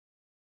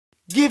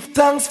Give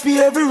thanks for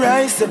every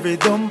rice, every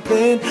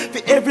dumpling,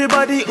 for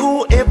everybody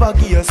who ever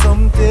give you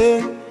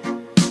something.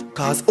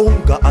 Cause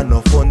hunger and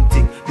no fun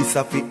thing, this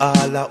a for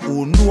all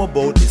who know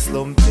about this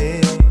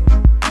slumping.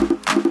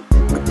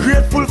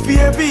 Grateful for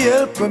every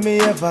help when me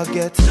ever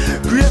get,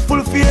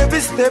 grateful for every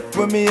step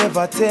when me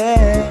ever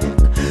take.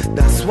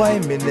 That's why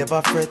me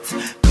never fret,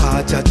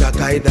 cause Jaja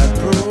guide and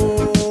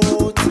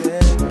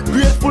protect.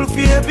 Grateful for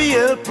every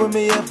help when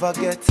me ever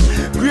get,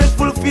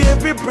 grateful for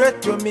every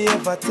breath when me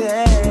ever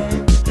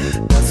take.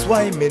 That's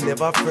why me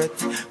never fret,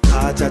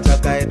 cause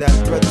Jaja guide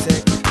and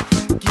protect.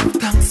 Give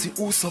thanks to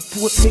who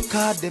support me,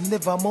 cause them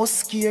never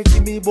must scare.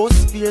 Give me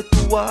bus fear to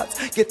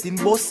what? Getting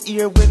bus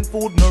here when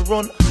food no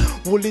run.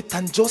 Hold it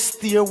and just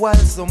steer while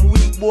some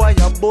weak boy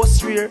a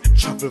bus rear.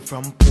 Travel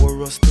from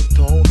poorest to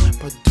town,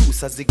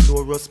 producers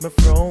ignore us, me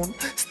frown.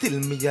 Still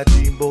me a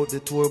dream about the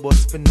tour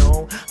bus for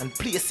now, and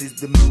places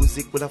the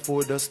music will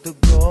afford us to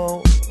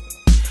go.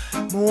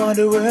 Me want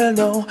the world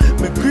now.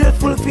 Me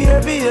grateful for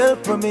every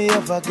help when me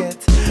ever get,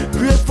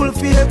 grateful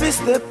for every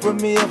step when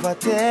me ever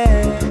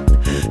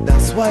take.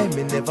 That's why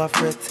me never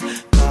fret,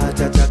 cause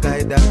Jaja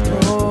guide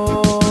and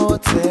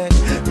protect.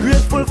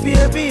 Grateful for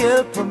every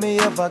help when me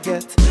ever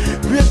get,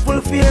 grateful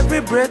for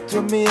every breath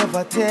when me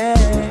ever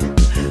take.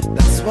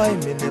 That's why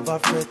me never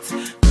fret,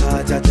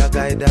 cause Jaja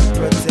guide and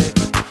protect.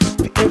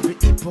 For every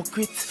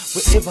hypocrite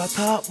we ever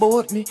talk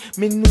about me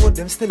know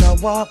them still a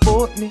walk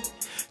about me.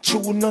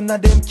 True, none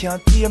of them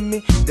can't tame me,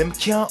 them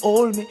can't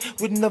hold me.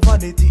 With no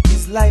vanity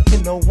is life,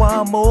 me no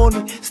want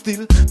money.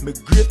 Still, me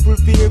grateful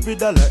for every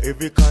dollar,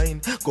 every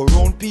kind. Go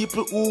round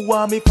people who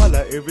want me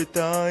follow every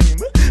time.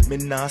 Me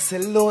nah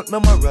sell out my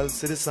morals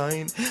to the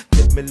sign.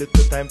 Take me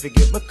little time to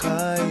get my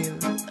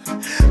kind.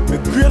 Me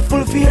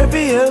grateful for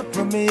every help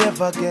when me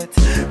ever get,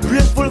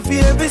 grateful for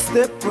every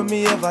step when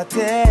me ever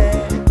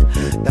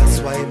take. That's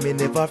why me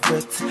never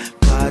fret,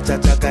 cause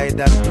Jaja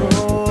guide and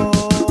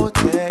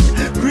protect.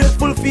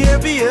 Grateful for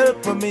every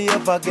help when me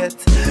ever get,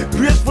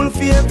 grateful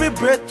for every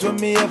breath when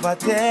me ever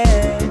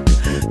take.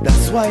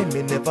 That's why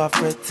me never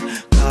fret,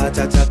 cause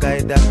Jaja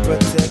guide and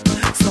protect.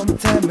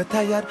 Sometimes me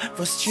tired,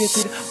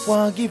 frustrated,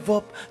 want give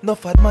up,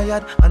 enough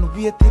admired and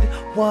waited.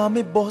 Want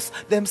me boss,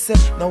 them say,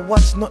 now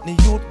watch nothing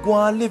youth go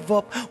and live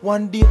up.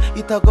 One day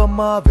it a go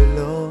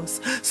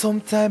marvelous.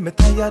 Sometimes me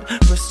tired,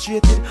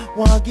 frustrated,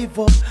 want give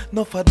up,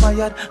 enough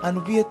admired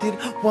and waited.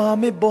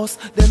 Want me boss,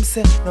 them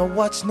say, now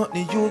watch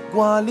nothing youth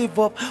go and live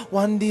up.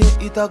 One day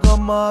it a go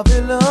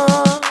marvelous.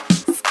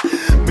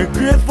 Me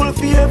grateful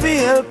for every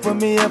help when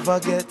me ever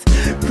get,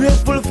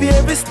 grateful for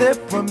every step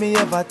when me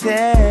ever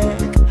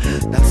take.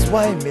 That's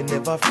why me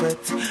never fret,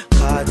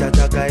 cause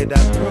Jaja guide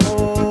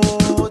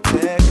and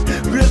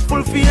protect.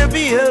 Grateful for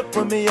every help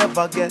when me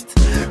ever get,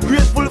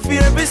 grateful for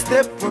every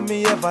step when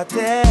me ever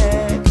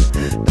take.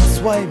 That's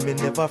why me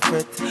never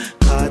fret,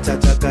 cause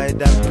Jaja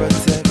guide and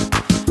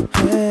protect.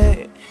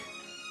 Hey,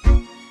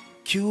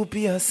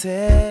 QP I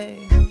say,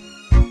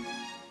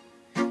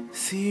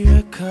 see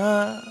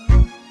Reker.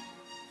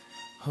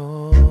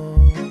 Oh,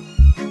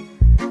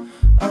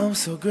 I'm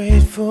so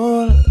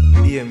grateful.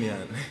 Yeah,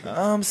 man.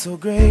 I'm so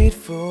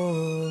grateful.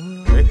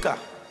 Reker,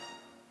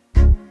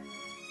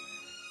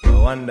 you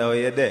wonder where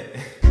you're there.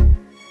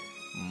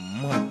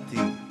 Mad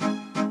thing.